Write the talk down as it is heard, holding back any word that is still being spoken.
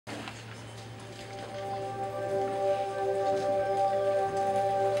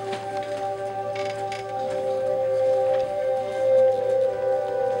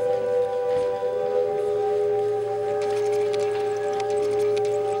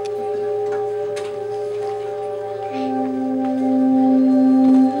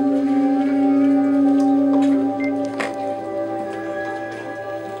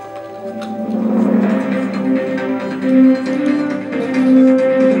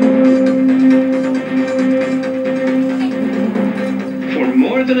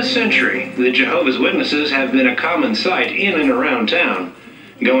than a century, the Jehovah's Witnesses have been a common sight in and around town,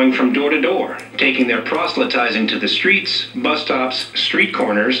 going from door to door, taking their proselytizing to the streets, bus stops, street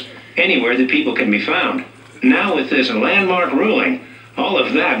corners, anywhere that people can be found. Now with this landmark ruling, all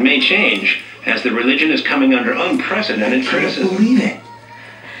of that may change, as the religion is coming under unprecedented criticism. I can't believe it.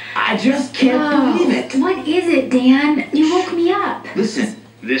 I just can't believe it. What is it, Dan? You woke me up. Listen.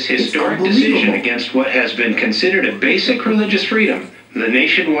 This historic decision against what has been considered a basic religious freedom, the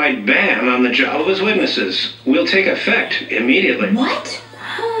nationwide ban on the Jehovah's Witnesses, will take effect immediately. What?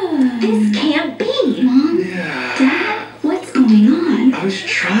 This can't be. Mom? Yeah. Dad, what's going on? I was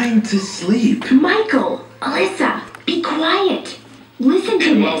trying to sleep. Michael, Alyssa, be quiet. Listen to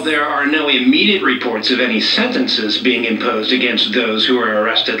And this. while there are no immediate reports of any sentences being imposed against those who were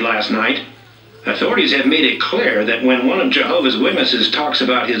arrested last night, authorities have made it clear that when one of Jehovah's Witnesses talks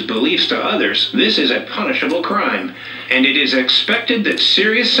about his beliefs to others, this is a punishable crime, and it is expected that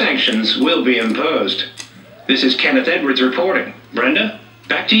serious sanctions will be imposed. This is Kenneth Edwards reporting. Brenda,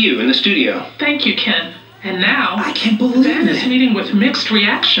 back to you in the studio. Thank you, Ken. And now, I can't believe Dan is it. meeting with mixed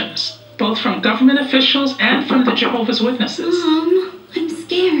reactions, both from government officials and from the Jehovah's Witnesses. Mom, I'm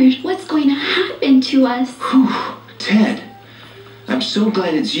scared. What's going to happen to us? Whew. Ted, I'm so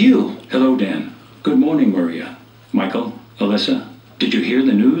glad it's you. Hello, Dan. Good morning, Maria. Michael, Alyssa, did you hear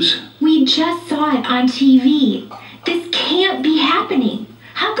the news? We just saw it on TV. This can't be happening.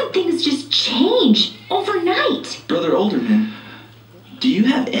 How could things just change overnight? Brother Olderman, do you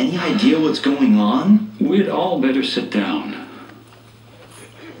have any idea what's going on? We'd all better sit down.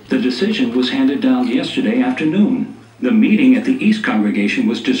 The decision was handed down yesterday afternoon. The meeting at the East Congregation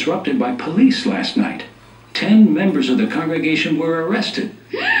was disrupted by police last night. 10 members of the congregation were arrested,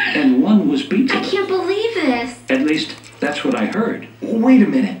 and one was beaten. I can't believe this. At least, that's what I heard. Wait a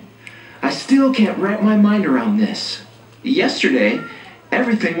minute. I still can't wrap my mind around this. Yesterday,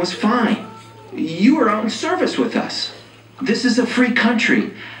 everything was fine. You were out in service with us. This is a free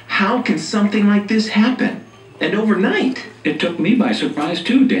country. How can something like this happen? And overnight? It took me by surprise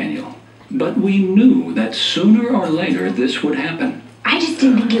too, Daniel. But we knew that sooner or later this would happen. I just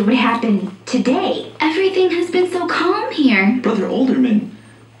didn't think it would happen today. Everything has been so calm here. Brother Olderman,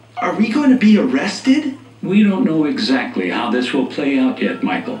 are we going to be arrested? We don't know exactly how this will play out yet,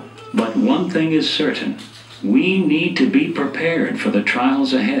 Michael. But one thing is certain. We need to be prepared for the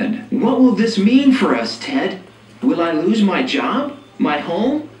trials ahead. What will this mean for us, Ted? Will I lose my job? My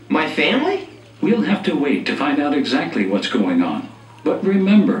home? My family? We'll have to wait to find out exactly what's going on. But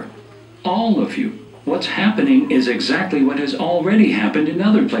remember, all of you, what's happening is exactly what has already happened in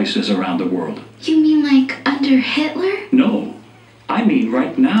other places around the world. You mean like under Hitler? No, I mean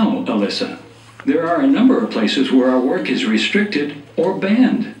right now, Alyssa. There are a number of places where our work is restricted or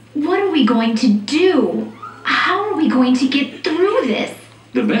banned. What are we going to do? How are we going to get through this?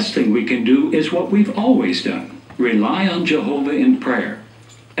 The best thing we can do is what we've always done. Rely on Jehovah in prayer.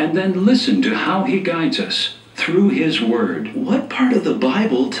 And then listen to how he guides us through his word. What part of the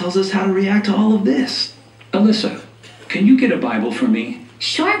Bible tells us how to react to all of this? Alyssa, can you get a Bible for me?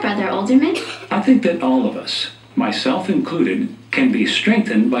 Sure, Brother Olderman. I think that all of us, myself included, can be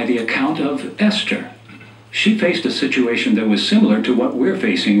strengthened by the account of Esther. She faced a situation that was similar to what we're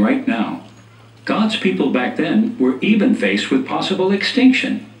facing right now. God's people back then were even faced with possible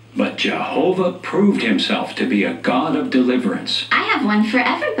extinction. But Jehovah proved himself to be a God of deliverance. I have one for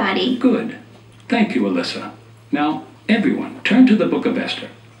everybody. Good. Thank you, Alyssa. Now, everyone, turn to the book of Esther.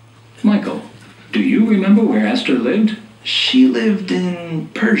 Michael, do you remember where Esther lived? She lived in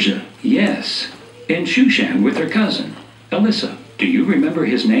Persia. Yes, in Shushan with her cousin. Alyssa, do you remember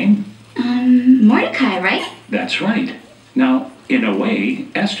his name? Mordecai, right? That's right. Now, in a way,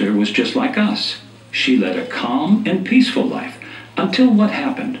 Esther was just like us. She led a calm and peaceful life. Until what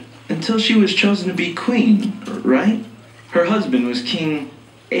happened? Until she was chosen to be queen, right? Her husband was King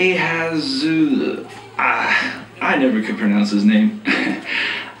Ahasuerus. I never could pronounce his name.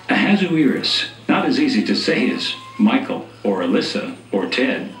 Ahasuerus. Not as easy to say as Michael or Alyssa or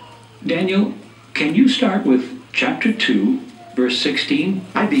Ted. Daniel, can you start with chapter 2, verse 16?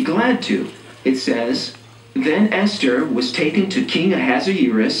 I'd be glad to. It says, Then Esther was taken to King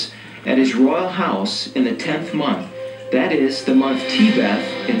Ahasuerus at his royal house in the 10th month. That is the month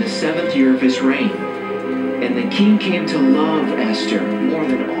Tebeth in the 7th year of his reign. And the king came to love Esther more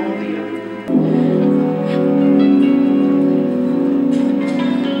than all the others.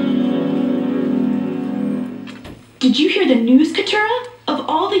 Did you hear the news, Keturah? Of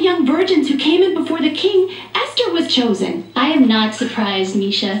all the young virgins who came in before the king, Esther was chosen. I am not surprised,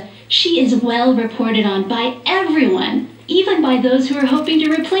 Misha. She is well reported on by everyone, even by those who are hoping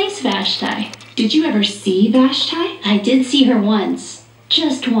to replace Vashti. Did you ever see Vashti? I did see her once.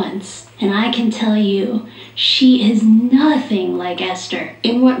 Just once. And I can tell you, she is nothing like Esther.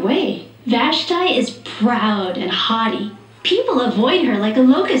 In what way? Vashti is proud and haughty. People avoid her like a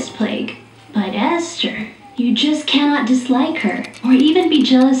locust plague. But Esther, you just cannot dislike her or even be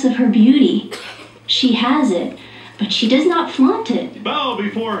jealous of her beauty. She has it, but she does not flaunt it. Bow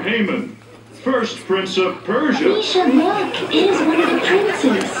before Haman, first prince of Persia. Misha, look, it is one of the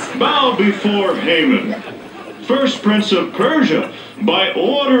princes. Bow before Haman, first prince of Persia, by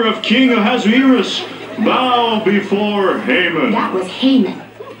order of King Ahasuerus. Bow before Haman. That was Haman.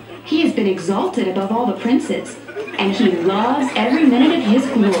 He has been exalted above all the princes, and he loves every minute of his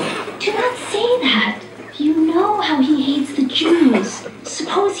glory. Do not say that. You know how he hates the Jews.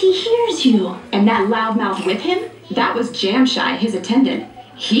 Suppose he hears you. And that loudmouth with him? That was Jamshai, his attendant.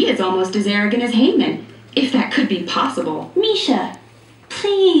 He is almost as arrogant as Haman, if that could be possible. Misha,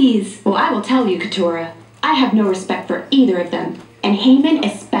 please. Well, I will tell you, Keturah, I have no respect for either of them, and Haman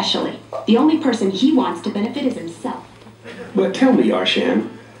especially. The only person he wants to benefit is himself. But tell me, Arsham,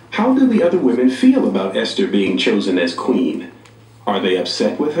 how do the other women feel about Esther being chosen as queen? Are they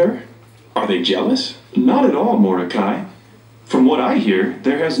upset with her? Are they jealous? Not at all, Mordecai. From what I hear,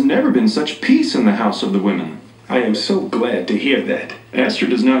 there has never been such peace in the house of the women. I am so glad to hear that. Esther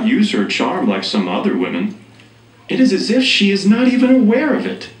does not use her charm like some other women. It is as if she is not even aware of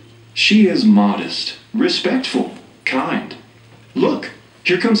it. She is modest, respectful, kind. Look,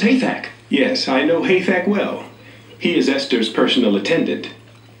 here comes Hathach. Yes, I know Hathach well. He is Esther's personal attendant.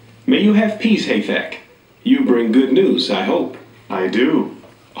 May you have peace, Hathach. You bring good news, I hope. I do.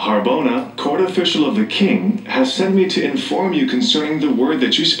 Harbona, court official of the king, has sent me to inform you concerning the word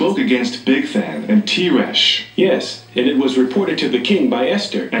that you spoke against Bigthan and Teresh. Yes, and it was reported to the king by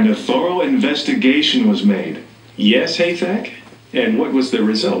Esther. And a thorough investigation was made. Yes, Hathach? And what was the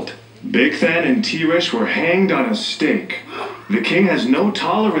result? Bigthan and Teresh were hanged on a stake. The king has no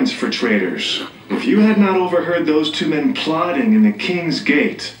tolerance for traitors. If you had not overheard those two men plotting in the king's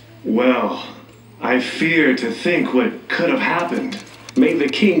gate, well, I fear to think what could have happened. May the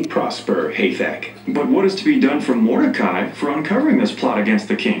king prosper, Hathach. But what is to be done for Mordecai for uncovering this plot against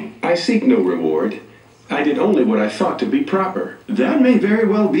the king? I seek no reward. I did only what I thought to be proper. That may very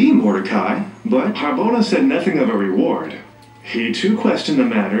well be, Mordecai, but Harbona said nothing of a reward. He too questioned the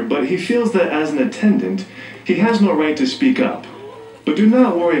matter, but he feels that as an attendant, he has no right to speak up. But do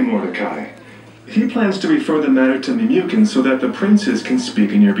not worry, Mordecai. He plans to refer the matter to Memucan so that the princes can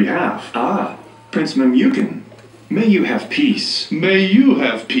speak in your behalf. Ah, Prince Memucan, may you have peace. May you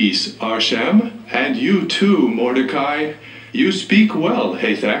have peace, Arsham, and you too, Mordecai. You speak well,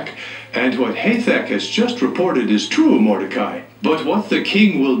 Hathach, and what Hathach has just reported is true, Mordecai. But what the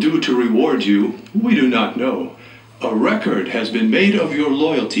king will do to reward you, we do not know. A record has been made of your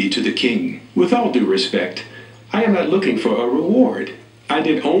loyalty to the king. With all due respect, I am not looking for a reward. I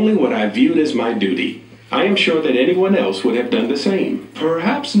did only what I viewed as my duty. I am sure that anyone else would have done the same.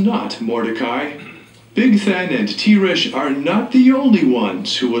 Perhaps not, Mordecai. Bigthan and Teresh are not the only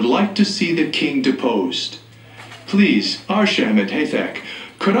ones who would like to see the king deposed. Please, Arsham and Hathach,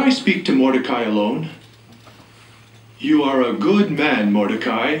 could I speak to Mordecai alone? You are a good man,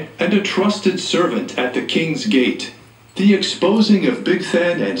 Mordecai, and a trusted servant at the king's gate. The exposing of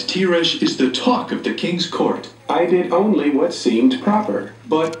Bigthan and Teresh is the talk of the king's court. I did only what seemed proper.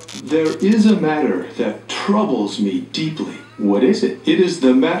 But there is a matter that troubles me deeply. What is it? It is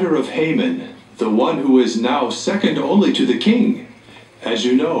the matter of Haman, the one who is now second only to the king. As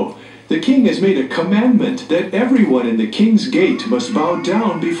you know, the king has made a commandment that everyone in the king's gate must bow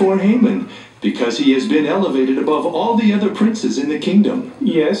down before Haman, because he has been elevated above all the other princes in the kingdom.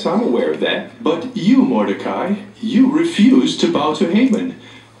 Yes, I'm aware of that. But you, Mordecai, you refuse to bow to Haman.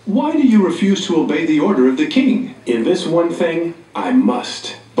 Why do you refuse to obey the order of the king? In this one thing, I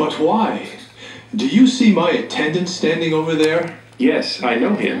must. But why? Do you see my attendant standing over there? Yes, I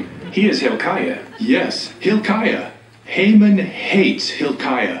know him. He is Hilkiah. Yes, Hilkiah. Haman hates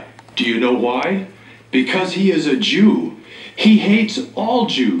Hilkiah. Do you know why? Because he is a Jew. He hates all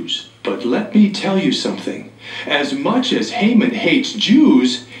Jews. But let me tell you something. As much as Haman hates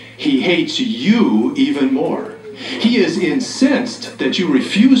Jews, he hates you even more. He is incensed that you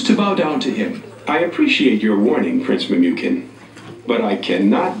refuse to bow down to him. I appreciate your warning, Prince Memucan, but I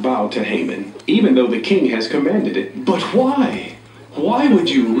cannot bow to Haman, even though the king has commanded it. But why? Why would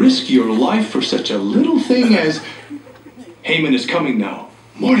you risk your life for such a little thing as... Haman is coming now.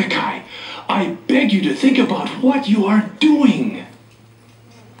 Mordecai, I beg you to think about what you are doing.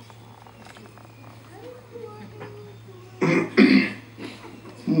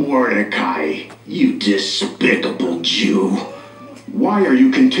 Mordecai, you despicable Jew. Why are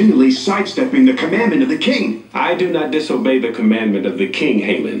you continually sidestepping the commandment of the king? I do not disobey the commandment of the king,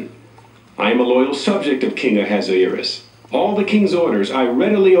 Haman. I am a loyal subject of King Ahasuerus. All the king's orders I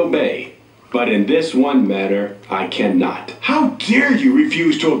readily obey, but in this one matter I cannot. How dare you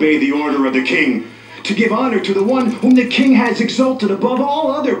refuse to obey the order of the king, to give honor to the one whom the king has exalted above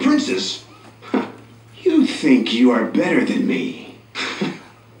all other princes? You think you are better than me.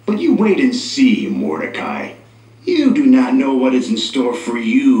 But you wait and see, Mordecai. You do not know what is in store for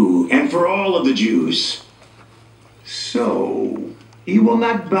you and for all of the Jews. So, you will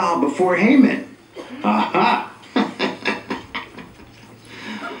not bow before Haman. Aha!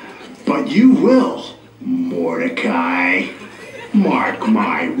 But you will, Mordecai. Mark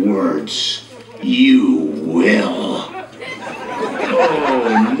my words. You will.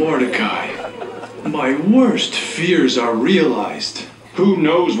 Oh, Mordecai. My worst fears are realized. Who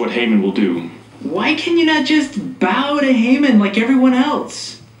knows what Haman will do? Why can you not just bow to Haman like everyone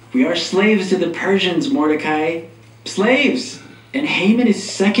else? We are slaves to the Persians, Mordecai. Slaves. And Haman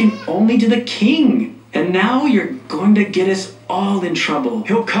is second only to the king. And now you're going to get us all in trouble.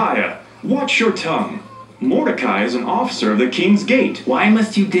 Hilkiah, watch your tongue. Mordecai is an officer of the king's gate. Why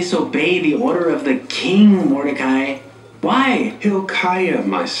must you disobey the order of the king, Mordecai? Why? Hilkiah,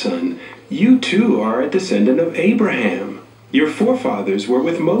 my son, you too are a descendant of Abraham. Your forefathers were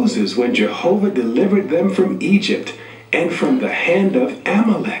with Moses when Jehovah delivered them from Egypt and from the hand of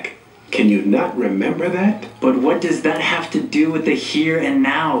Amalek. Can you not remember that? But what does that have to do with the here and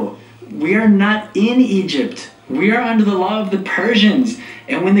now? We are not in Egypt. We are under the law of the Persians.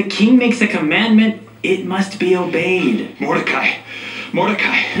 And when the king makes a commandment, it must be obeyed. Mordecai!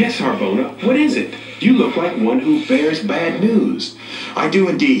 Yes, Harbona, what is it? You look like one who bears bad news. I do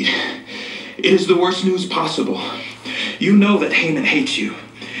indeed. It is the worst news possible. You know that Haman hates you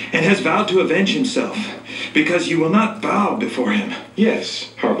and has vowed to avenge himself because you will not bow before him.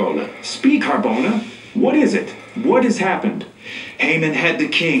 Yes, Harbona. Speak, Harbona. What is it? What has happened? Haman had the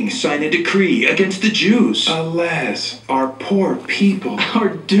king sign a decree against the Jews. Alas, our poor people. Our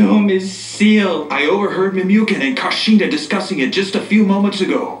doom is sealed. I overheard Memucan and Karshina discussing it just a few moments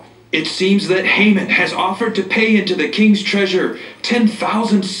ago. It seems that Haman has offered to pay into the king's treasure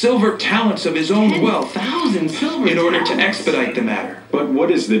 10,000 silver talents of his own wealth 10,000 silver in order talents? to expedite the matter. But what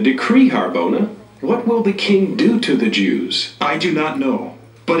is the decree, Harbona? What will the king do to the Jews? I do not know,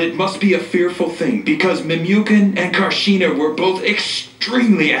 but it must be a fearful thing because Memucan and Karshina were both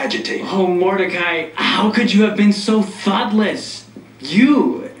extremely agitated. Oh, Mordecai, how could you have been so thoughtless?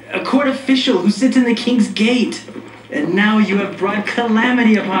 You, a court official who sits in the king's gate. And now you have brought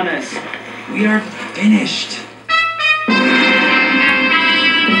calamity upon us. We are finished.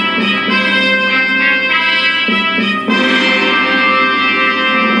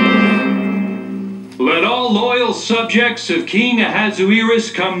 Let all loyal subjects of King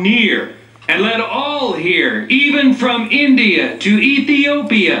Ahasuerus come near, and let all hear, even from India to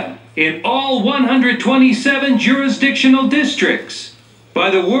Ethiopia, in all 127 jurisdictional districts, by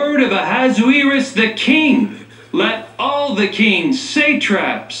the word of Ahasuerus the king, let all the kings,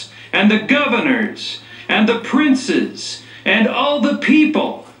 satraps, and the governors, and the princes, and all the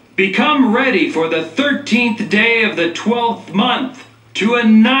people become ready for the 13th day of the 12th month to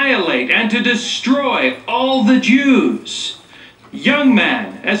annihilate and to destroy all the Jews, young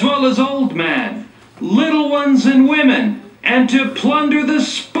man as well as old man, little ones and women, and to plunder the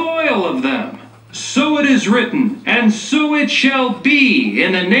spoil of them. So it is written, and so it shall be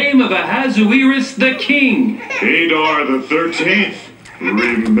in the name of Ahasuerus the king. Adar the 13th,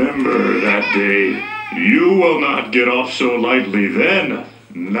 remember that day. You will not get off so lightly then,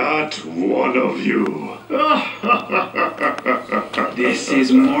 not one of you. This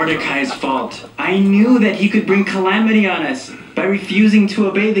is Mordecai's fault. I knew that he could bring calamity on us by refusing to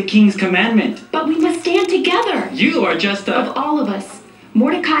obey the king's commandment. But we must stand together. You are just a... Of all of us,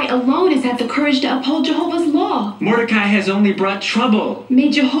 Mordecai alone has had the courage to uphold Jehovah's law. Mordecai has only brought trouble. May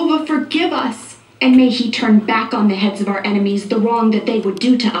Jehovah forgive us, and may he turn back on the heads of our enemies the wrong that they would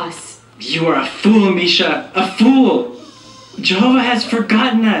do to us. You are a fool, Misha, a fool. Jehovah has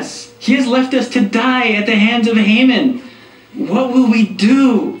forgotten us. He has left us to die at the hands of Haman. What will we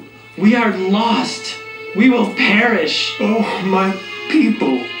do? We are lost. We will perish. Oh, my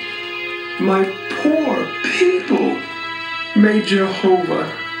people. My poor people. May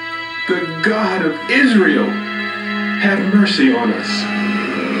Jehovah, the God of Israel, have mercy on us.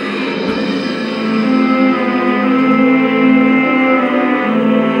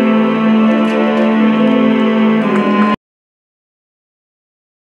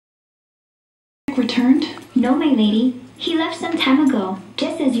 Returned? No, my lady. He left some time ago,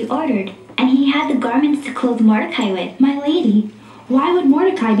 just as you ordered, and he had the garments to clothe Mordecai with. My lady, Why would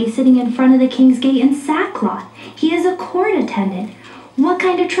Mordecai be sitting in front of the king's gate in sackcloth? He is a court attendant. What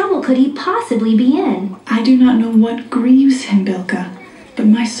kind of trouble could he possibly be in? I do not know what grieves him, Bilka, but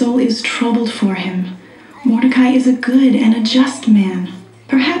my soul is troubled for him. Mordecai is a good and a just man.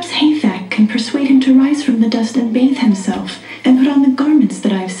 Perhaps Hathach can persuade him to rise from the dust and bathe himself, and put on the garments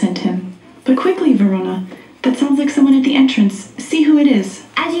that I have sent him. But quickly, Verona. That sounds like someone at the entrance. See who it is.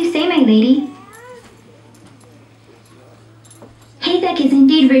 As you say, my lady. Hathach is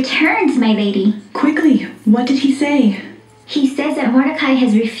indeed returned, my lady. Quickly, what did he say? He says that Mordecai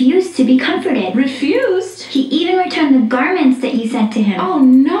has refused to be comforted. Refused? He even returned the garments that you sent to him. Oh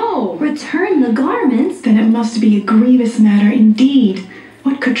no! Return the garments? Then it must be a grievous matter indeed.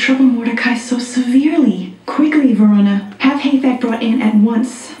 What could trouble Mordecai so severely? Quickly, Verona, have Hathach brought in at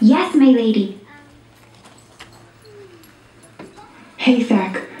once. Yes, my lady.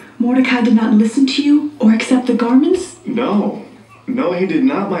 Hathach, Mordecai did not listen to you or accept the garments? No. No, he did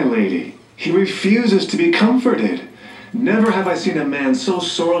not, my lady. He refuses to be comforted. Never have I seen a man so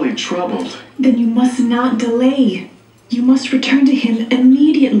sorely troubled. Then you must not delay. You must return to him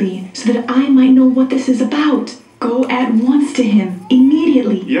immediately so that I might know what this is about. Go at once to him,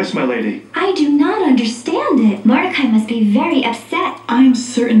 immediately. Yes, my lady. I do not understand it. Mordecai must be very upset. I am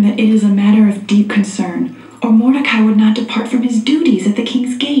certain that it is a matter of deep concern, or Mordecai would not depart from his duties at the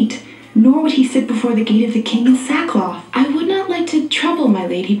king's gate, nor would he sit before the gate of the king in sackcloth. I would not like to trouble my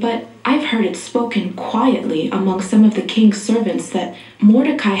lady, but I've heard it spoken quietly among some of the king's servants that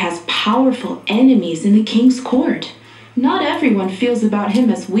Mordecai has powerful enemies in the king's court. Not everyone feels about him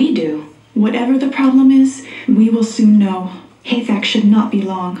as we do. Whatever the problem is, we will soon know. Hathach should not be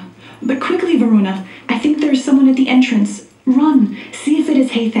long. But quickly, Verona, I think there is someone at the entrance. Run, see if it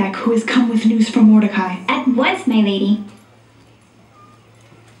is Hathach who has come with news from Mordecai. At once, my lady.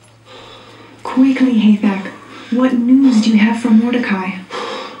 Quickly, Hathach, what news do you have from Mordecai?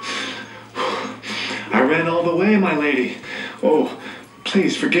 I ran all the way, my lady. Oh,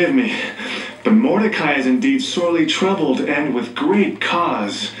 please forgive me. But Mordecai is indeed sorely troubled, and with great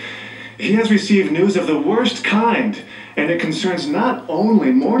cause. He has received news of the worst kind, and it concerns not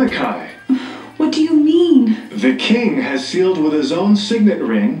only Mordecai. What do you mean? The king has sealed with his own signet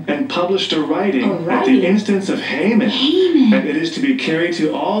ring and published a writing at the instance of Haman. And it is to be carried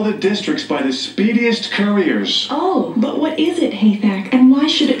to all the districts by the speediest couriers. Oh, but what is it, Hathach, and why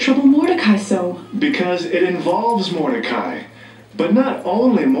should it trouble Mordecai so? Because it involves Mordecai. But not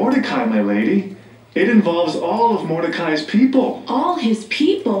only Mordecai, my lady. It involves all of Mordecai's people. All his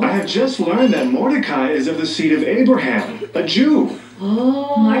people? I have just learned that Mordecai is of the seed of Abraham, a Jew.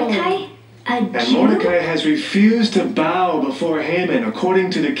 Oh. Mordecai? A Jew? And Mordecai has refused to bow before Haman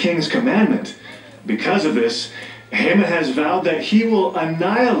according to the king's commandment. Because of this, Haman has vowed that he will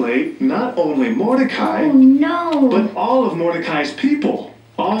annihilate not only Mordecai, but all of Mordecai's people,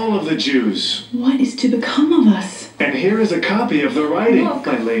 all of the Jews. What is to become of us? And here is a copy of the writing,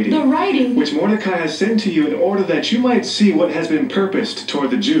 my lady. The writing? Which Mordecai has sent to you in order that you might see what has been purposed toward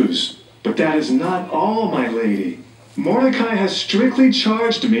the Jews. But that is not all, my lady. Mordecai has strictly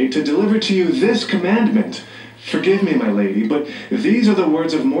charged me to deliver to you this commandment. Forgive me, my lady, but these are the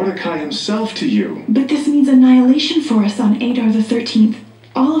words of Mordecai himself to you. But this means annihilation for us on Adar the 13th.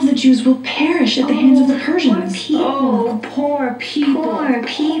 All of the Jews will perish at the hands of the Persians. Poor people. Poor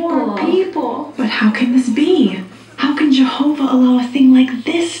people. But how can this be? How can Jehovah allow a thing like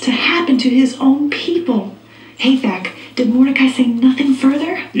this to happen to his own people? Hathach, did Mordecai say nothing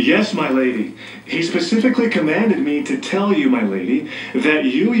further? Yes, my lady. He specifically commanded me to tell you, my lady, that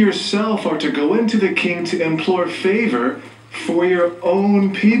you yourself are to go into the king to implore favor for your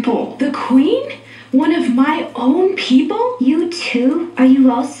own people. The queen? One of my own people? You too? Are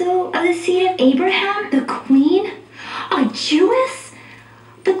you also of the seed of Abraham, the queen? A Jewess?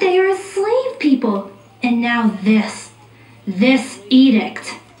 But they are a slave people. And now this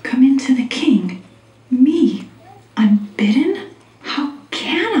edict. Come into the king? Me? Unbidden? How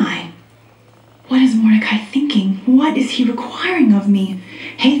can I? What is Mordecai thinking? What is he requiring of me?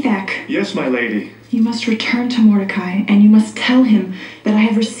 Hathach. Yes, my lady. You must return to Mordecai, and you must tell him that I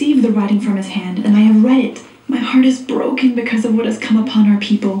have received the writing from his hand, and I have read it. My heart is broken because of what has come upon our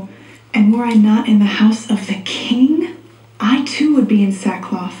people. And were I not in the house of the king, I too would be in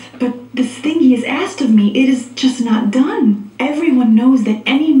sackcloth. But this thing he has asked of me, it is just not done. Everyone knows that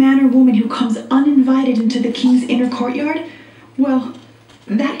any man or woman who comes uninvited into the king's inner courtyard, well,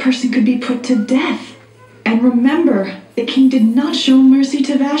 that person could be put to death. And remember, the king did not show mercy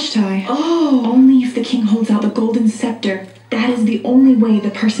to Vashti. Oh! Only if the king holds out the golden scepter. That is the only way the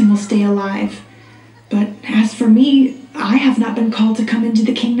person will stay alive. But as for me, I have not been called to come into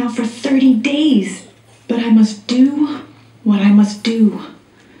the king now for 30 days. But I must do what I must do.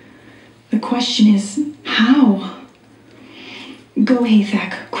 The question is, how? Go,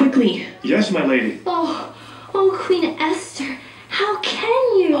 Hathak, quickly. Yes, my lady. Oh, Queen Esther, how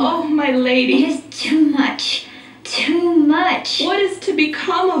can you? Oh, my lady. It is too much. Too much. What is to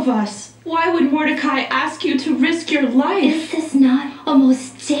become of us? Why would Mordecai ask you to risk your life? Is this not a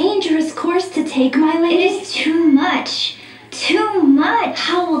most dangerous course to take, my lady? It is too much. Too much.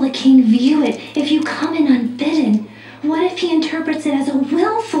 How will the king view it if you come in unbidden? What if he interprets it as a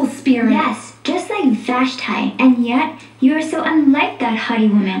willful spirit? Yes, just like Vashti. And yet, you are so unlike that haughty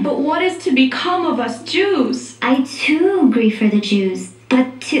woman. But what is to become of us Jews? I too grieve for the Jews.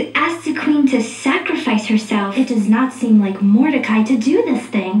 But to ask the queen to sacrifice herself... It does not seem like Mordecai to do this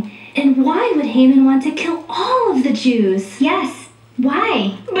thing. And why would Haman want to kill all of the Jews? Yes,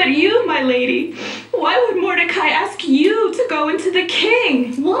 why? But you, my lady, why would Mordecai ask you to go into the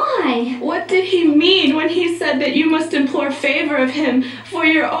king? Why? What did he mean when he said that you must implore favor of him for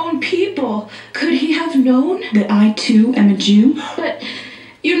your own people? Could he have known? That I too am a Jew? But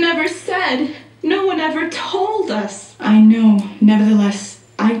you never said. No one ever told us. I know. Nevertheless,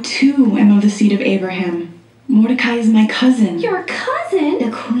 I too am of the seed of Abraham. Mordecai is my cousin. Your cousin?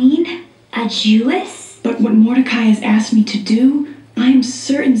 The queen? A Jewess? But what Mordecai has asked me to do, I am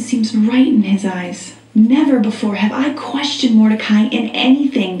certain seems right in his eyes. Never before have I questioned Mordecai in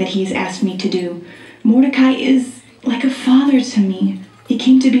anything that he has asked me to do. Mordecai is like a father to me. He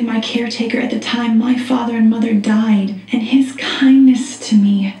came to be my caretaker at the time my father and mother died, and his kindness to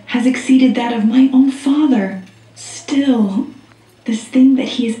me has exceeded that of my own father. Still, this thing that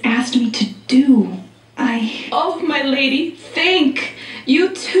he has asked me to do, Oh, my lady, think!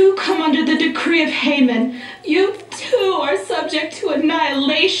 You too come under the decree of Haman. You too are subject to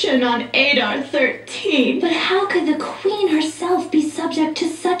annihilation on Adar 13. But how could the queen herself be subject to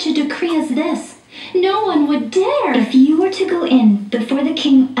such a decree as this? No one would dare. If you were to go in before the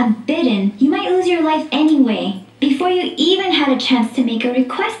king unbidden, you might lose your life anyway, before you even had a chance to make a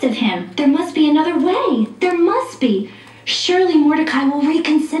request of him. There must be another way. There must be. Surely Mordecai will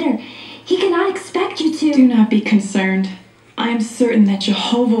reconsider. He cannot expect you to... Do not be concerned. I am certain that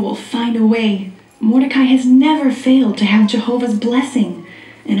Jehovah will find a way. Mordecai has never failed to have Jehovah's blessing,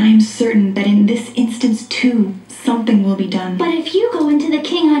 and I am certain that in this instance too, something will be done. But if you go into the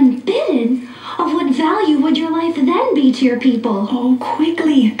king unbidden, of what value would your life then be to your people? Oh,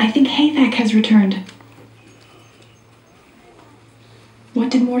 quickly! I think Hathak has returned. What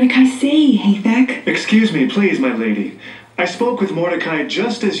did Mordecai say, Hathak? Excuse me, please, my lady. I spoke with Mordecai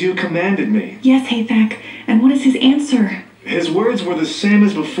just as you commanded me. Yes, Hathak. And what is his answer? His words were the same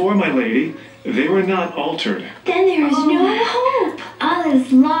as before, my lady. They were not altered. Then there is no hope. All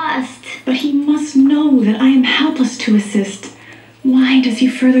is lost. But he must know that I am helpless to assist. Why does he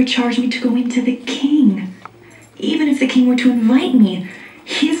further charge me to go into the king? Even if the king were to invite me,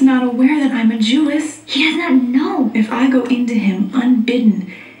 he is not aware that I'm a Jewess. He does not know. If I go into him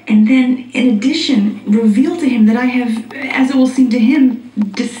unbidden, and then, in addition, reveal to him that I have, as it will seem to him,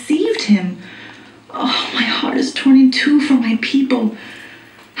 deceived him, oh, my heart is torn in two for my people.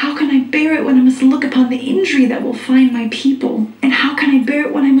 How can I bear it when I must look upon the injury that will find my people? And how can I bear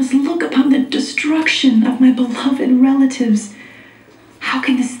it when I must look upon the destruction of my beloved relatives? How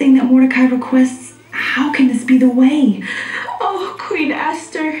can this thing that Mordecai requests, how can this be the way? Oh, Queen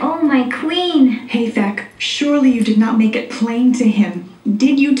Esther. Oh, my queen. Hathak, surely you did not make it plain to him.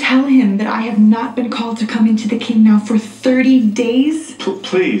 Did you tell him that I have not been called to come into the king now for 30 days?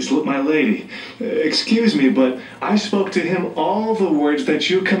 Please, look, my lady. Excuse me, but I spoke to him all the words that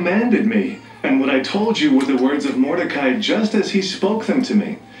you commanded me. And what I told you were the words of Mordecai just as he spoke them to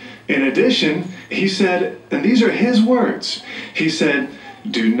me. In addition, he said, and these are his words, he said,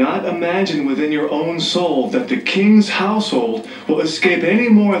 "Do not imagine within your own soul that the king's household will escape any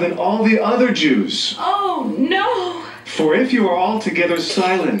more than all the other Jews. Oh, no! For if you are altogether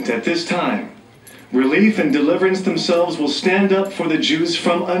silent at this time, relief and deliverance themselves will stand up for the Jews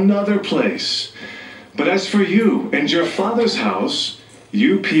from another place. But as for you and your father's house,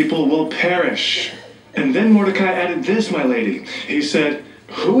 you people will perish." And then Mordecai added this, my lady. He said,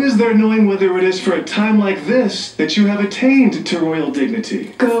 "Who is there knowing whether it is for a time like this that you have attained to royal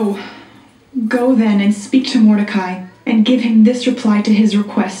dignity?" Go. Go then and speak to Mordecai, and give him this reply to his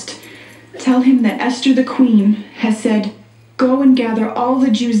request. Tell him that Esther the queen has said, "Go and gather all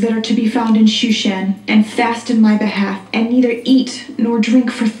the Jews that are to be found in Shushan, and fast in my behalf, and neither eat nor drink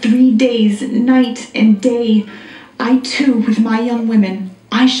for 3 days, night and day. I too, with my young women,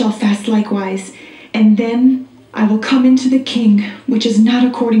 I shall fast likewise, and then I will come into the king, which is not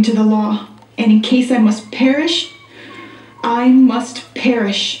according to the law. And in case I must perish, I must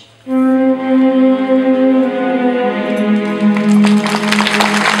perish."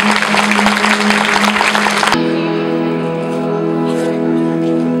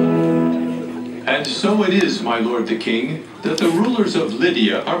 it is, my lord the king, that the rulers of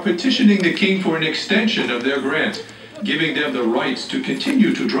Lydia are petitioning the king for an extension of their grant, giving them the rights to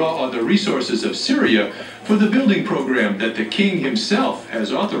continue to draw on the resources of Syria for the building program that the king himself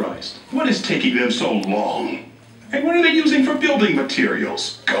has authorized. What is taking them so long? And what are they using for building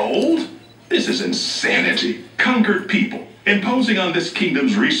materials? Gold? This is insanity. Conquered people imposing on this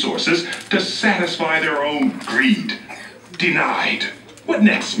kingdom's resources to satisfy their own greed. Denied. What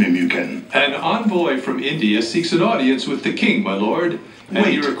next, Memucan? An envoy from India seeks an audience with the king, my lord. And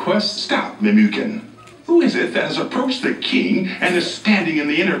he requests... Stop, Memucan. Who is it that has approached the king and is standing in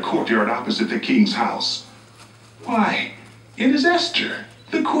the inner courtyard opposite the king's house? Why, it is Esther,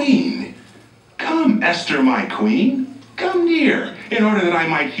 the queen. Come, Esther, my queen. Come near, in order that I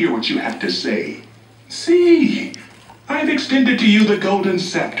might hear what you have to say. See, I've extended to you the golden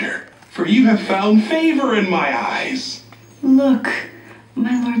scepter, for you have found favor in my eyes. Look,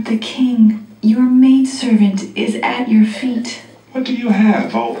 my lord the king, your maidservant is at your feet. What do you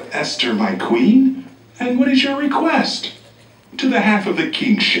have, oh Esther, my queen? And what is your request? To the half of the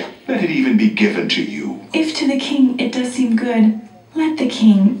kingship, let it even be given to you. If to the king it does seem good, let the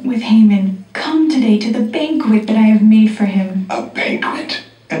king, with Haman, come today to the banquet that I have made for him. A banquet?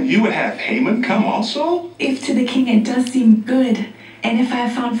 And you would have Haman come also? If to the king it does seem good, and if I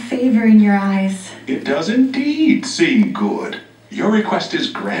have found favor in your eyes. It does indeed seem good. Your request is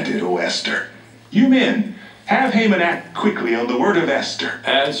granted, O Esther. You men, have Haman act quickly on the word of Esther.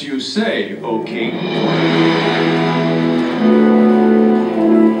 As you say, O king.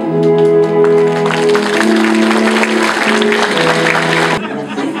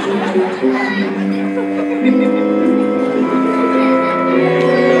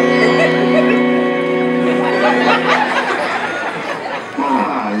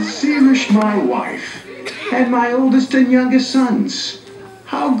 Zeresh, my wife, and my oldest and youngest sons.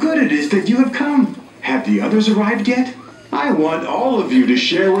 How good it is that you have come. Have the others arrived yet? I want all of you to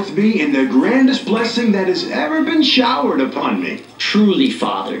share with me in the grandest blessing that has ever been showered upon me. Truly,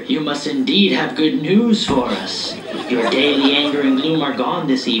 Father, you must indeed have good news for us. Your daily anger and gloom are gone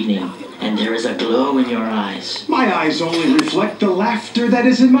this evening, and there is a glow in your eyes. My eyes only reflect the laughter that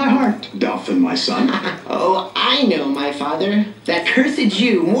is in my heart, Delphin, my son. Oh, I know, my father. That cursed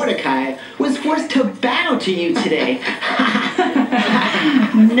Jew, Mordecai, was forced to bow to you today.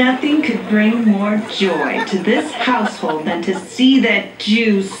 Nothing could bring more joy to this household than to see that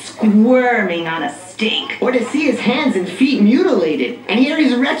Jew squirming on a stake. Or to see his hands and feet mutilated, and hear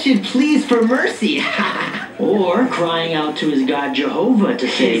his wretched pleas for mercy. Or crying out to his God Jehovah to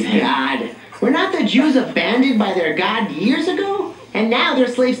save him. God. Were not the Jews abandoned by their God years ago? And now they're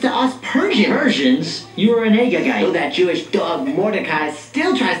slaves to us Persians. Persians? You are an Agagite. Oh, that Jewish dog Mordecai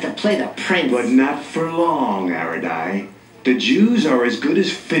still tries to play the prince. But not for long, Aradai. The Jews are as good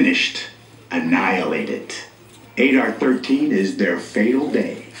as finished. Annihilated. Adar 13 is their fatal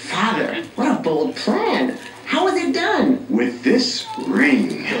day. Father, what a bold plan. How was it done? With this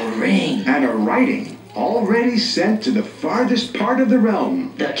ring. The ring. And a writing already sent to the farthest part of the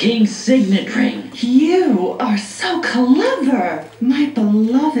realm. The king's signet ring. You are so clever, my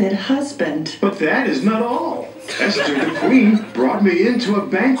beloved husband. But that is not all. Esther the queen brought me into a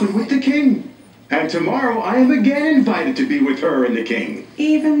banquet with the king. And tomorrow I am again invited to be with her and the king.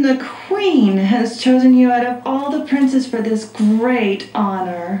 Even the queen has chosen you out of all the princes for this great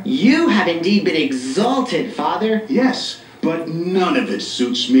honor. You have indeed been exalted, Father. Yes, but none of it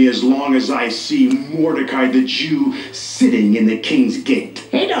suits me as long as I see Mordecai the Jew sitting in the king's gate.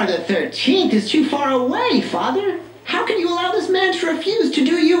 Adar the 13th is too far away, Father. How can you allow this man to refuse to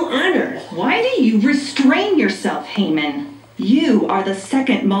do you honor? Why do you restrain yourself, Haman? You are the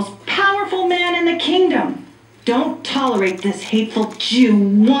second most powerful man in the kingdom. Don't tolerate this hateful Jew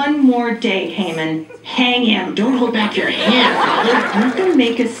one more day, Haman. Hang him. Don't hold back your hand, Father. Let them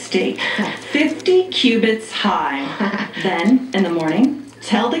make a stake 50 cubits high. Then, in the morning,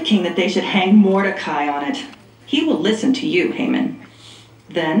 tell the king that they should hang Mordecai on it. He will listen to you, Haman.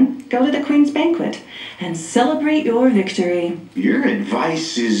 Then, go to the queen's banquet and celebrate your victory. Your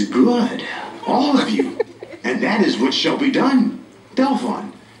advice is good, all of you. And that is what shall be done.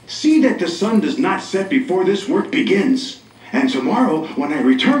 Delphon, see that the sun does not set before this work begins. And tomorrow, when I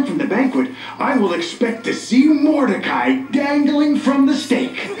return from the banquet, I will expect to see Mordecai dangling from the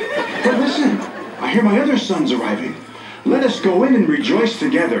stake. But listen, I hear my other sons arriving. Let us go in and rejoice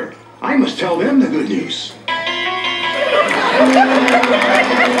together. I must tell them the good news.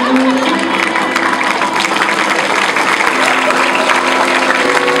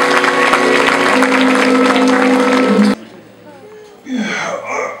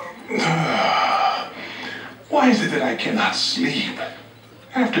 Why is it that I cannot sleep?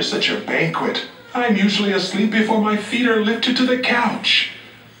 After such a banquet, I'm usually asleep before my feet are lifted to the couch.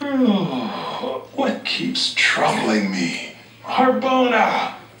 Oh, what keeps troubling me?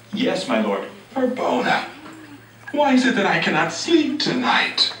 Harbona! Yes, my lord. Harbona, why is it that I cannot sleep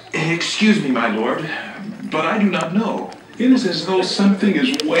tonight? Excuse me, my lord, but I do not know. It is as though something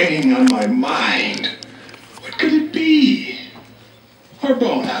is weighing on my mind. What could it be?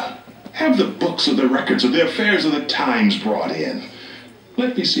 Harbona, have the books of the records of the affairs of the times brought in.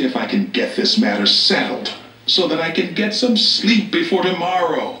 Let me see if I can get this matter settled, so that I can get some sleep before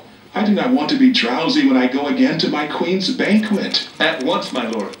tomorrow. I do not want to be drowsy when I go again to my queen's banquet. At once, my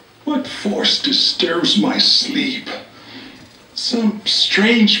lord. What force disturbs my sleep? Some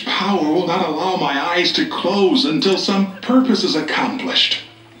strange power will not allow my eyes to close until some purpose is accomplished.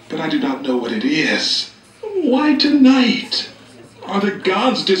 But I do not know what it is. Why tonight? Are the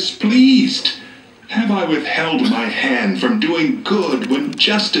gods displeased? Have I withheld my hand from doing good when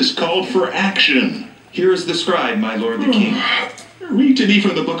justice called for action? Here is the scribe, my lord the king. Read to me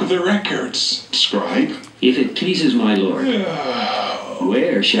from the book of the records, scribe. If it pleases my lord,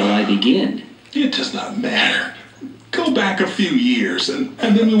 where shall I begin? It does not matter. Go back a few years, and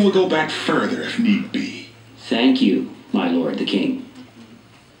then we will go back further if need be. Thank you, my lord the king.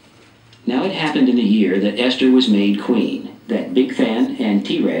 Now it happened in the year that Esther was made queen, that Bigthan and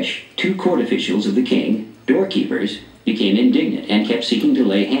Teresh, 2 court officials of the king, doorkeepers, became indignant and kept seeking to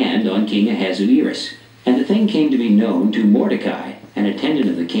lay hand on King Ahasuerus. And the thing came to be known to Mordecai, an attendant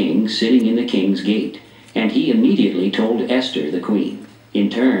of the king, sitting in the king's gate. And he immediately told Esther the queen. In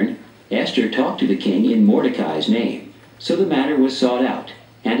turn, Esther talked to the king in Mordecai's name. So the matter was sought out,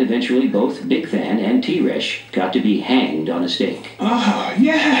 and eventually both Bigthan and Teresh got to be hanged on a stake. Ah,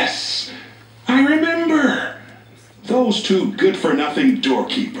 yes! I remember! Those 2 good-for-nothing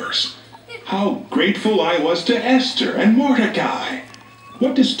doorkeepers. How grateful I was to Esther and Mordecai.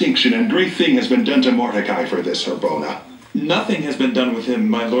 What distinction and great thing has been done to Mordecai for this, Harbona? Nothing has been done with him,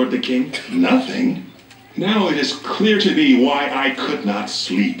 my lord the king. Nothing? Now it is clear to me why I could not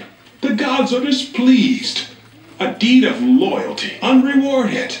sleep. The gods are displeased. A deed of loyalty,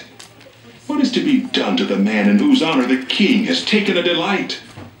 unrewarded. What is to be done to the man in whose honor the king has taken a delight?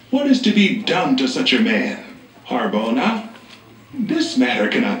 What is to be done to such a man? Harbona, this matter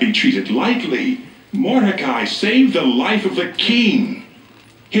cannot be treated lightly. Mordecai saved the life of the king.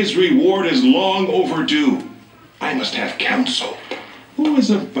 His reward is long overdue. I must have counsel. Who is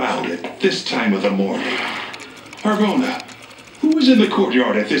about it this time of the morning? Harbona, who is in the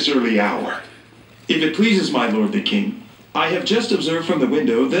courtyard at this early hour? If it pleases my lord the king, I have just observed from the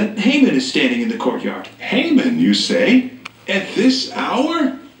window that Haman is standing in the courtyard. Haman, you say? At this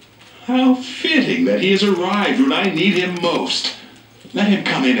hour? How fitting that he has arrived when I need him most. Let him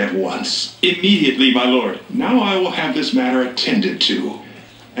come in at once. Immediately, my lord. Now I will have this matter attended to,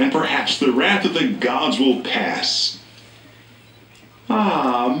 and perhaps the wrath of the gods will pass.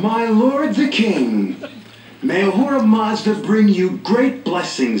 Ah, my lord the king. May Ahura Mazda bring you great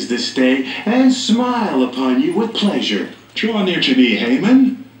blessings this day and smile upon you with pleasure. Draw near to me,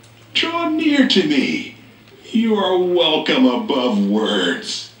 Haman. Draw near to me. You are welcome above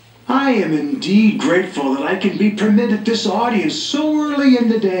words. I am indeed grateful that I can be permitted this audience so early in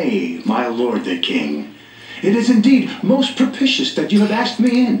the day, my lord the king. It is indeed most propitious that you have asked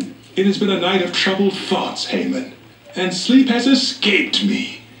me in. It has been a night of troubled thoughts, Haman, and sleep has escaped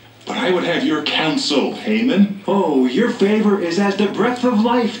me. But I would have your counsel, Haman. Oh, your favor is as the breath of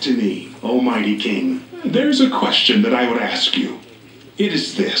life to me, O mighty king. There's a question that I would ask you. It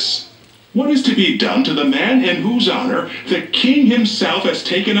is this. What is to be done to the man in whose honor the king himself has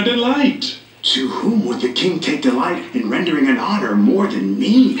taken a delight? To whom would the king take delight in rendering an honor more than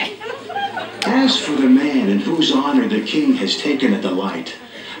me? As for the man in whose honor the king has taken a delight,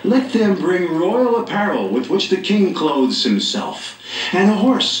 let them bring royal apparel with which the king clothes himself, and a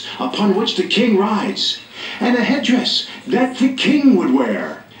horse upon which the king rides, and a headdress that the king would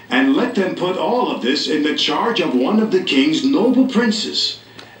wear. And let them put all of this in the charge of one of the king's noble princes.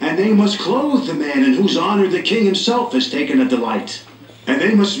 And they must clothe the man in whose honor the king himself has taken a delight. And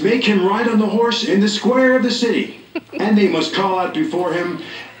they must make him ride on the horse in the square of the city. And they must call out before him,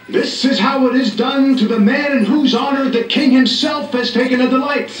 "This is how it is done to the man in whose honor the king himself has taken a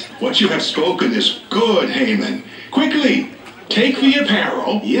delight." What you have spoken is good, Haman. Quickly, take the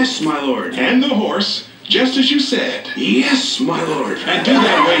apparel. Yes, my lord. And the horse, just as you said. Yes, my lord. And do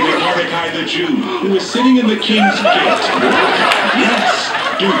that way with Mordecai the Jew, who is sitting in the king's gate. Yes,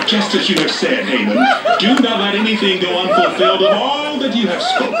 do just as you have said, Haman. Do not let anything go unfulfilled of all that you have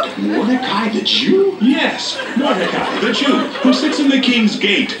spoken. Mordecai the Jew? Yes, Mordecai the Jew, who sits in the king's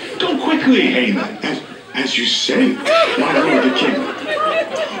gate. Go quickly, Haman. As you say, my lord the king.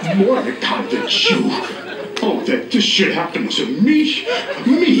 Mordecai the Jew. Oh, that this should happen to me.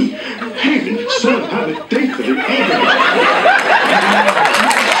 Me, Haman, son of David and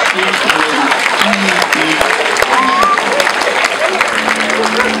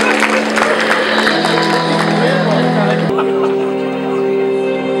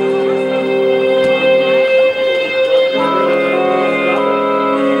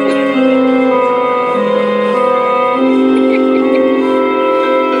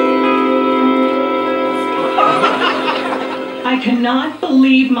I cannot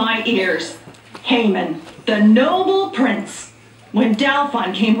believe my ears. Haman, the noble prince, when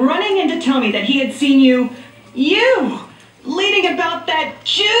Dalphon came running in to tell me that he had seen you, leading about that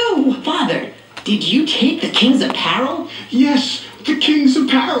Jew. Father, did you take the king's apparel? Yes, the king's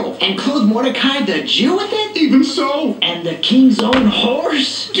apparel. And clothe Mordecai the Jew with it? Even so. And the king's own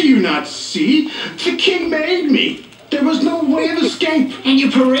horse? Do you not see? The king made me. There was no way of escape. And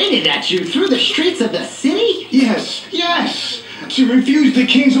you paraded that Jew through the streets of the city? Yes, yes. To refuse the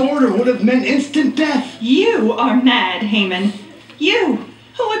king's order would have meant instant death. You are mad, Haman. You,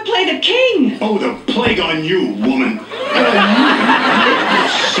 who would play the king. Oh, the plague on you, woman.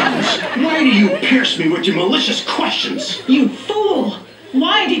 Sons, why do you pierce me with your malicious questions? You fool.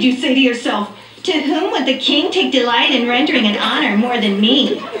 Why did you say to yourself, to whom would the king take delight in rendering an honor more than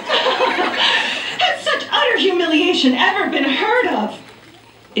me? has such utter humiliation ever been heard of?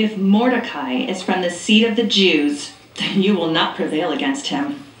 If Mordecai is from the seed of the Jews, then you will not prevail against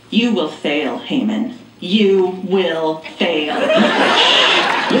him. You will fail, Haman. You will fail.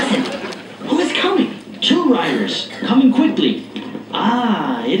 Listen, who is coming? 2 riders, coming quickly.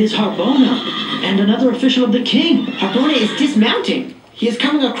 Ah, it is Harbona, and another official of the king. Harbona is dismounting. He is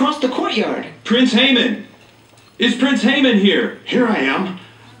coming across the courtyard. Prince Haman! Is Prince Haman here? Here I am.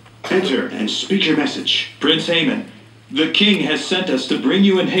 Enter and speak your message. Prince Haman, the king has sent us to bring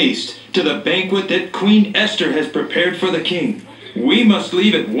you in haste to the banquet that Queen Esther has prepared for the king. We must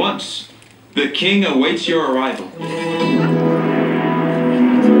leave at once. The king awaits your arrival.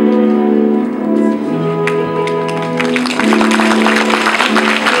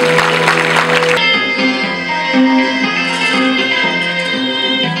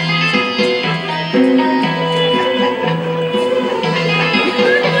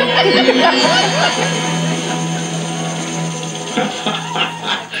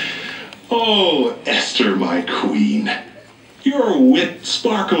 Oh, Esther, my queen. Your wit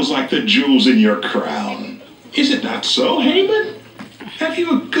sparkles like the jewels in your crown. Is it not so, Haman? Have you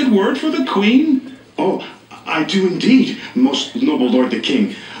a good word for the queen? Oh, I do indeed, most noble lord the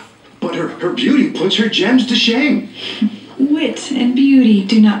king. But her beauty puts her gems to shame. Wit and beauty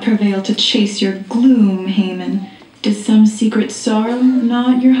do not prevail to chase your gloom, Haman. Does some secret sorrow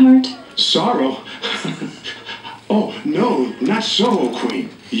gnaw at your heart? Sorrow? Oh, no, not so, O queen.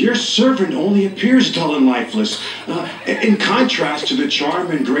 Your servant only appears dull and lifeless, in contrast to the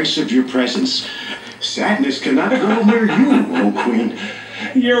charm and grace of your presence. Sadness cannot go near you, O queen.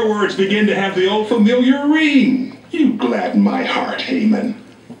 Your words begin to have the old familiar ring. You gladden my heart, Haman.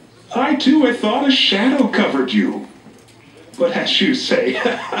 I too had thought a shadow covered you. But as you say,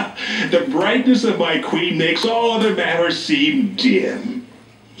 the brightness of my queen makes all other matters seem dim.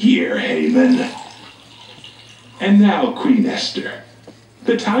 Here, Haman. And now, Queen Esther,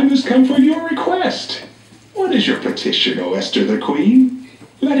 the time has come for your request. What is your petition, O Esther the Queen?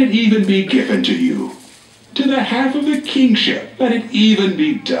 Let it even be given to you. To the half of the kingship, let it even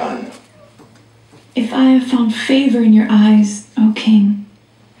be done. If I have found favor in your eyes, O king,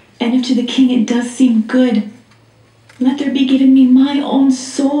 and if to the king it does seem good, let there be given me my own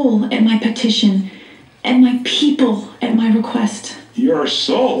soul at my petition, and my people at my request. Your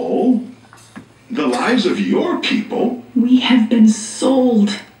soul? The lives of your people? We have been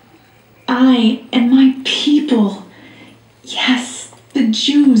sold. I and my people. Yes, the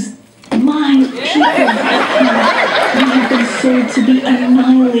Jews, my people. We have been sold to be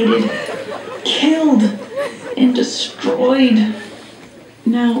annihilated, killed, and destroyed.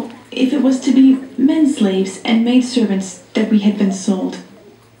 Now, if it was to be men slaves and maidservants that we had been sold,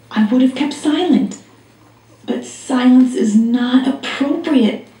 I would have kept silent. But silence is not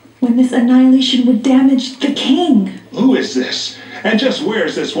appropriate when this annihilation would damage the king. Who is this? And just where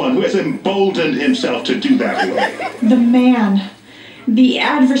is this one who has emboldened himself to do that way? The man, the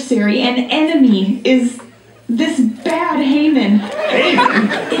adversary and enemy is this bad Haman. Haman?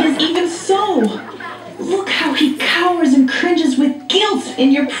 It is even so. Look how he cowers and cringes with guilt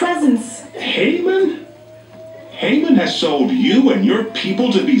in your presence. Haman? Haman has sold you and your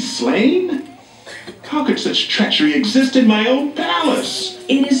people to be slain? How could such treachery exist in my own palace?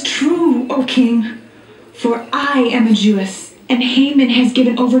 It is true, O king, for I am a Jewess, And Haman has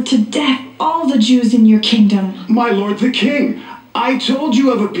given over to death all the Jews in your kingdom. My lord the king, I told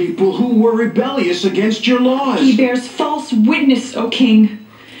you of a people who were rebellious against your laws. He bears false witness, O king.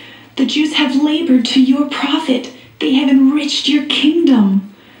 The Jews have labored to your profit. They have enriched your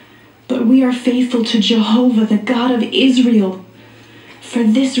kingdom. But we are faithful to Jehovah, the God of Israel. For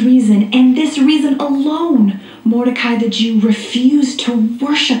this reason, and this reason alone, Mordecai the Jew refused to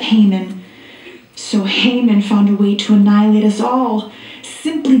worship Haman. So Haman found a way to annihilate us all,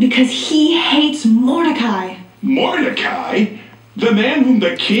 simply because he hates Mordecai. Mordecai? The man whom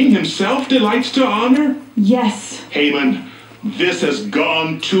the king himself delights to honor? Yes. Haman, this has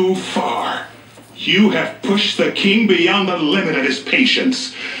gone too far. You have pushed the king beyond the limit of his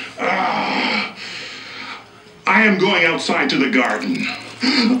patience. I am going outside to the garden.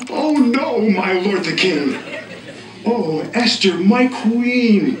 Oh no, my lord the king. Oh, Esther, my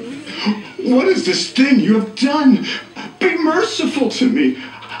queen. What is this thing you have done? Be merciful to me.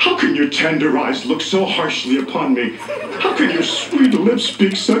 How can your tender eyes look so harshly upon me? How can your sweet lips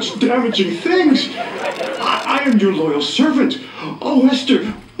speak such damaging things? I am your loyal servant. Oh,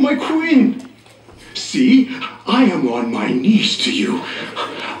 Esther, my queen. See, I am on my knees to you.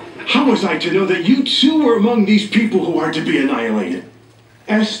 How was I to know that you too were among these people who are to be annihilated?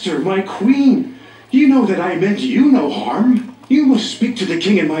 Esther, my queen, you know that I meant you no harm. You must speak to the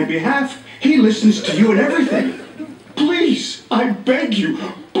king in my behalf. He listens to you in everything. Please, I beg you,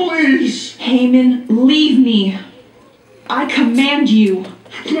 please. Haman, leave me. I command you.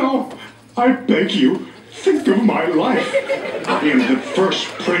 No, I beg you, think of my life. I am the first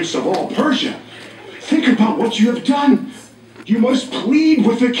prince of all Persia. Think about what you have done. You must plead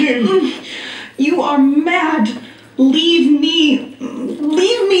with the king. You are mad. Leave me.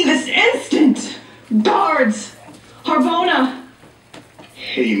 Leave me this instant. Guards. Harbona.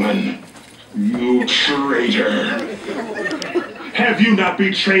 Haman, you traitor. Have you not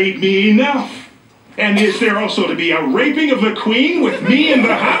betrayed me enough? And is there also to be a raping of the queen with me in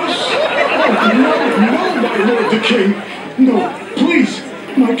the house? Oh, no, my lord the king. No, please,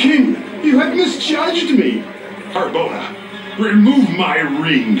 my king, you have misjudged me. Harbona, remove my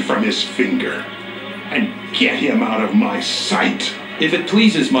ring from his finger and get him out of my sight. If it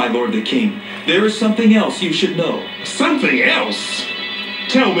pleases my lord the king, there is something else you should know. Something else?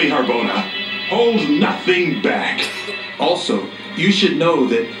 Tell me, Harbona. Hold nothing back. Also, you should know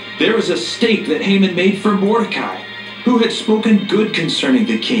that there is a stake that Haman made for Mordecai, who had spoken good concerning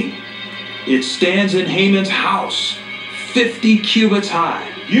the king. It stands in Haman's house, 50 cubits high.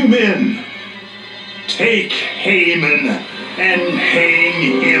 You men, take Haman and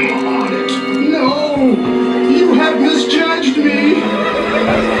hang him on it. No, you have misjudged me.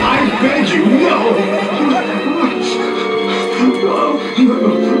 I beg you, no.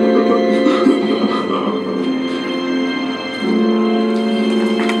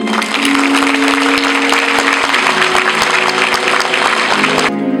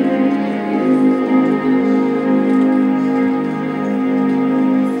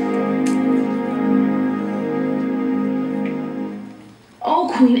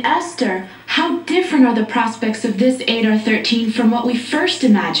 Queen Esther, how different are the prospects of this Adar 13 from what we first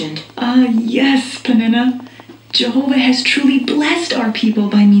imagined? Yes, Peninnah. Jehovah has truly blessed our people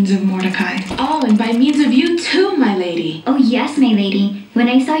by means of Mordecai. Oh, and by means of you too, my lady. Oh yes, my lady. When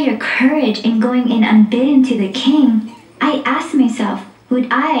I saw your courage in going in unbidden to the king, I asked myself, would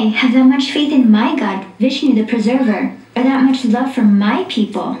I have that much faith in my God, Vishnu the Preserver, or that much love for my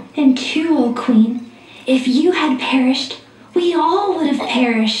people? And too, O Queen, if you had perished, we all would have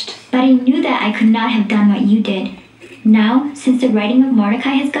perished. But I knew that I could not have done what you did. Now, since the writing of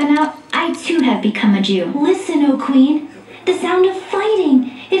Mordecai has gone out, I too have become a Jew. Listen, O Queen, the sound of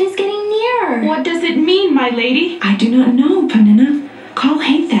fighting. It is getting nearer. What does it mean, my lady? I do not know, Peninnah. Call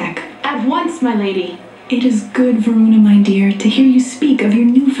Hathak. At once, my lady. It is good, Varuna, my dear, to hear you speak of your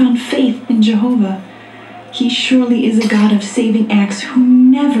newfound faith in Jehovah. He surely is a God of saving acts who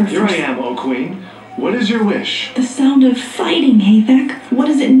never Here I am, O Queen. What is your wish? The sound of fighting, Hathak. What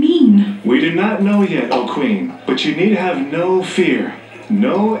does it mean? We do not know yet, O Queen, but you need have no fear.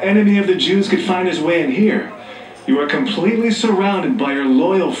 No enemy of the Jews could find his way in here. You are completely surrounded by your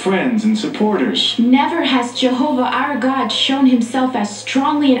loyal friends and supporters. Never has Jehovah our God shown himself as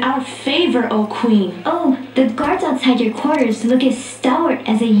strongly in our favor, O Queen. Oh, the guards outside your quarters look as stalwart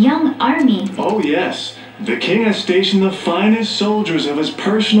as a young army. Oh, yes. The king has stationed the finest soldiers of his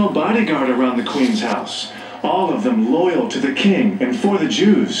personal bodyguard around the queen's house. All of them loyal to the king and for the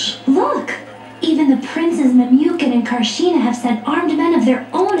Jews. Look! Even the princes Memucan and Karshina have sent armed men of their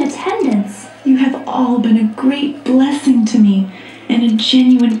own attendants. You have all been a great blessing to me, and a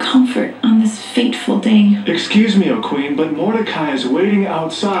genuine comfort on this fateful day. Excuse me, O Queen, but Mordecai is waiting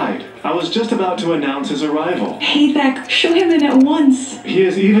outside. I was just about to announce his arrival. Hathach, show him in at once. He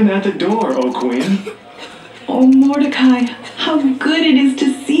is even at the door, O Queen. Oh, Mordecai, how good it is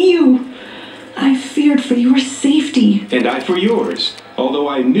to see you. I feared for your safety. And I for yours, although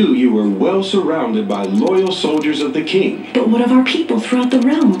I knew you were well surrounded by loyal soldiers of the king. But what of our people throughout the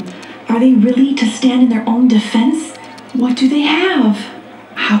realm? Are they really to stand in their own defense? What do they have?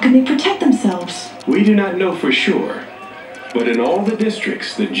 How can they protect themselves? We do not know for sure. But in all the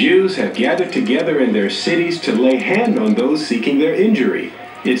districts, the Jews have gathered together in their cities to lay hand on those seeking their injury.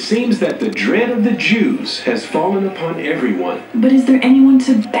 It seems that the dread of the Jews has fallen upon everyone. But is there anyone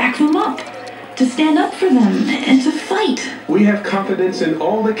to back them up? To stand up for them and to fight? We have confidence in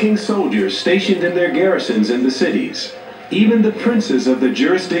all the king's soldiers stationed in their garrisons in the cities, even the princes of the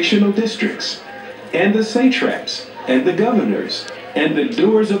jurisdictional districts, and the satraps, and the governors, and the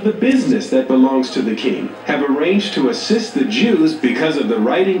doers of the business that belongs to the king, have arranged to assist the Jews because of the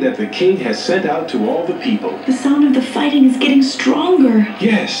writing that the king has sent out to all the people. The sound of the fighting is getting stronger.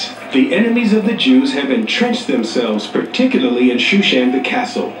 Yes, the enemies of the Jews have entrenched themselves, particularly in Shushan the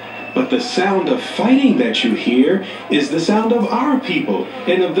castle. But the sound of fighting that you hear is the sound of our people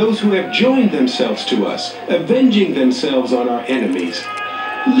and of those who have joined themselves to us, avenging themselves on our enemies.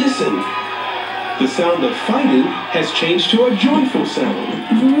 Listen. The sound of fighting has changed to a joyful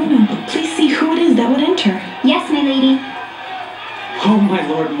sound. Verona, please see who it is that would enter. Yes, my lady. Oh, my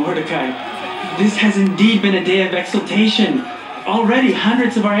lord Mordecai, this has indeed been a day of exultation. Already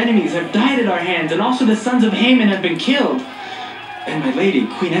hundreds of our enemies have died at our hands, and also the sons of Haman have been killed. And my lady,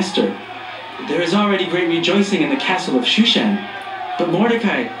 Queen Esther, there is already great rejoicing in the castle of Shushan. But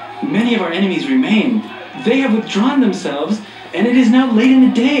Mordecai, many of our enemies remain. They have withdrawn themselves, and it is now late in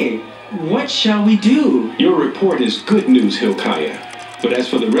the day. What shall we do? Your report is good news, Hilkiah. But as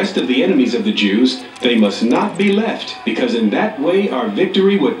for the rest of the enemies of the Jews, they must not be left, because in that way our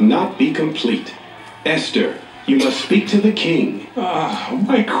victory would not be complete. Esther, you must speak to the king. Ah,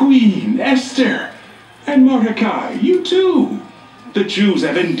 my queen, Esther. And Mordecai, you too. The Jews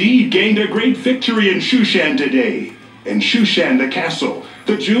have indeed gained a great victory in Shushan today. In Shushan the castle,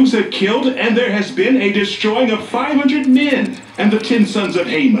 the Jews have killed, and there has been a destroying of 500 men and the 10 sons of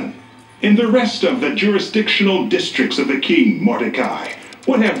Haman. In the rest of the jurisdictional districts of the king, Mordecai,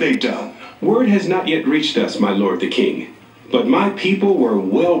 what have they done? Word has not yet reached us, my lord the king. But my people were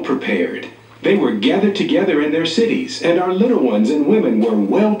well prepared. They were gathered together in their cities, and our little ones and women were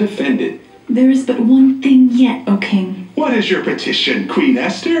well defended. There is but one thing yet, O king. What is your petition, Queen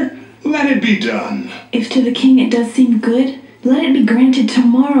Esther? Let it be done. If to the king it does seem good, let it be granted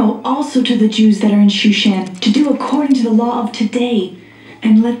tomorrow also to the Jews that are in Shushan, to do according to the law of today.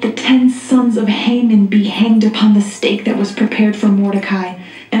 And let the 10 sons of Haman be hanged upon the stake that was prepared for Mordecai,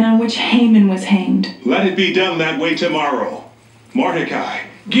 and on which Haman was hanged. Let it be done that way tomorrow. Mordecai,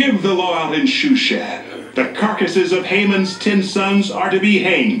 give the law out in Shushan. The carcasses of Haman's 10 sons are to be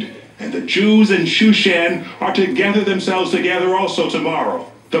hanged, and the Jews in Shushan are to gather themselves together also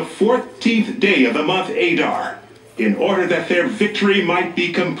tomorrow, the 14th day of the month Adar, in order that their victory might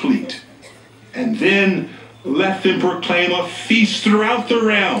be complete. And then let them proclaim a feast throughout the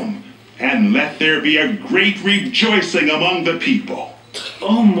realm, and let there be a great rejoicing among the people.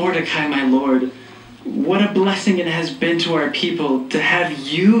 Oh, Mordecai, my lord, what a blessing it has been to our people to have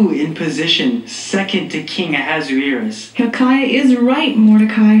you in position second to King Ahasuerus. Hilkiah is right,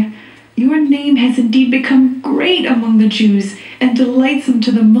 Mordecai. Your name has indeed become great among the Jews, and delightsome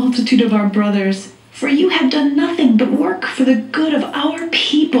to the multitude of our brothers. For you have done nothing but work for the good of our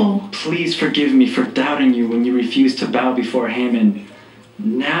people. Please forgive me for doubting you when you refused to bow before Haman.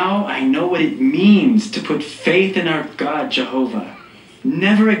 Now I know what it means to put faith in our God, Jehovah.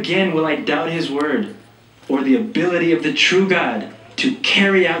 Never again will I doubt his word, or the ability of the true God to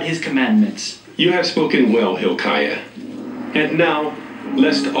carry out his commandments. You have spoken well, Hilkiah. And now,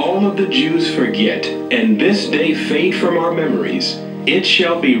 lest all of the Jews forget, and this day fade from our memories, it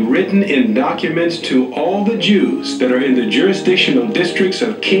shall be written in documents to all the Jews that are in the jurisdictional districts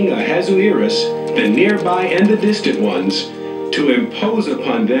of King Ahasuerus, the nearby and the distant ones, to impose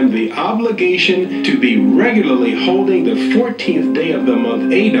upon them the obligation to be regularly holding the 14th day of the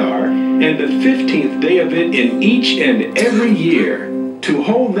month Adar and the 15th day of it in each and every year, to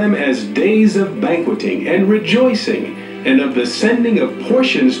hold them as days of banqueting and rejoicing, and of the sending of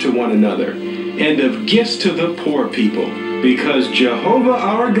portions to one another, and of gifts to the poor people, because Jehovah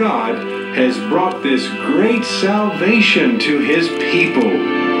our God has brought this great salvation to his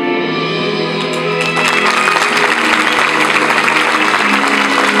people.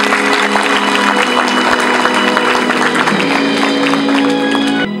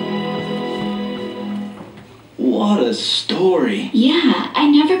 What a story. Yeah, I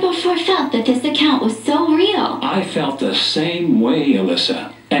never before felt that this account was so real. I felt the same way,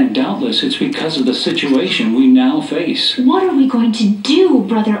 Alyssa. And doubtless it's because of the situation we now face. What are we going to do,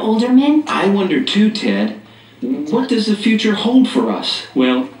 Brother Alderman? I wonder too, Ted. What does the future hold for us?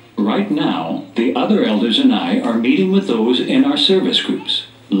 Well, right now, the other elders and I are meeting with those in our service groups.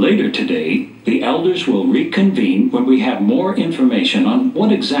 Later today, the elders will reconvene when we have more information on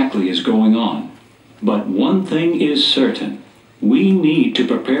what exactly is going on. But one thing is certain. We need to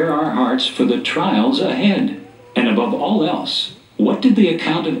prepare our hearts for the trials ahead. And above all else, what did the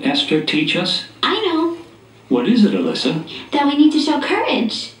account of Esther teach us? I know. What is it, Alyssa? That we need to show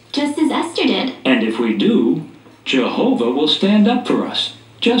courage, just as Esther did. And if we do, Jehovah will stand up for us,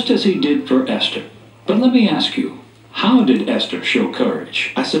 just as he did for Esther. But let me ask you, how did Esther show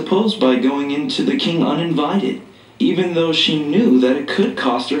courage? I suppose by going into the king uninvited, even though she knew that it could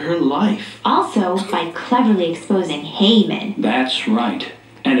cost her her life. Also, by cleverly exposing Haman. That's right.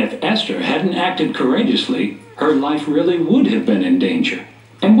 And if Esther hadn't acted courageously, her life really would have been in danger.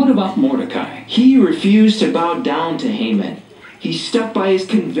 And what about Mordecai? He refused to bow down to Haman. He stuck by his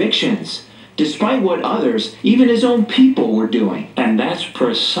convictions, despite what others, even his own people, were doing. And that's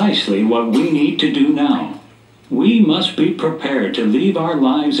precisely what we need to do now. We must be prepared to leave our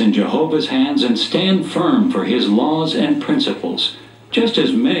lives in Jehovah's hands and stand firm for his laws and principles, just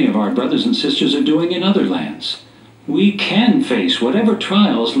as many of our brothers and sisters are doing in other lands. We can face whatever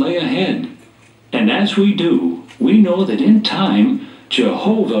trials lay ahead. And as we do, we know that in time,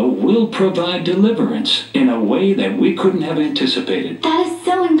 Jehovah will provide deliverance in a way that we couldn't have anticipated. That is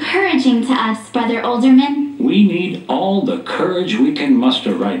so encouraging to us, Brother Alderman. We need all the courage we can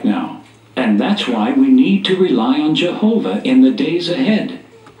muster right now. And that's why we need to rely on Jehovah in the days ahead.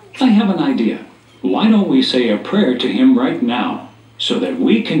 I have an idea. Why don't we say a prayer to him right now, so that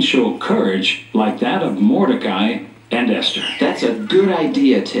we can show courage like that of Mordecai and Esther? That's a good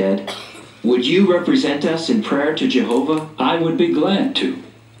idea, Ted. Would you represent us in prayer to Jehovah? I would be glad to.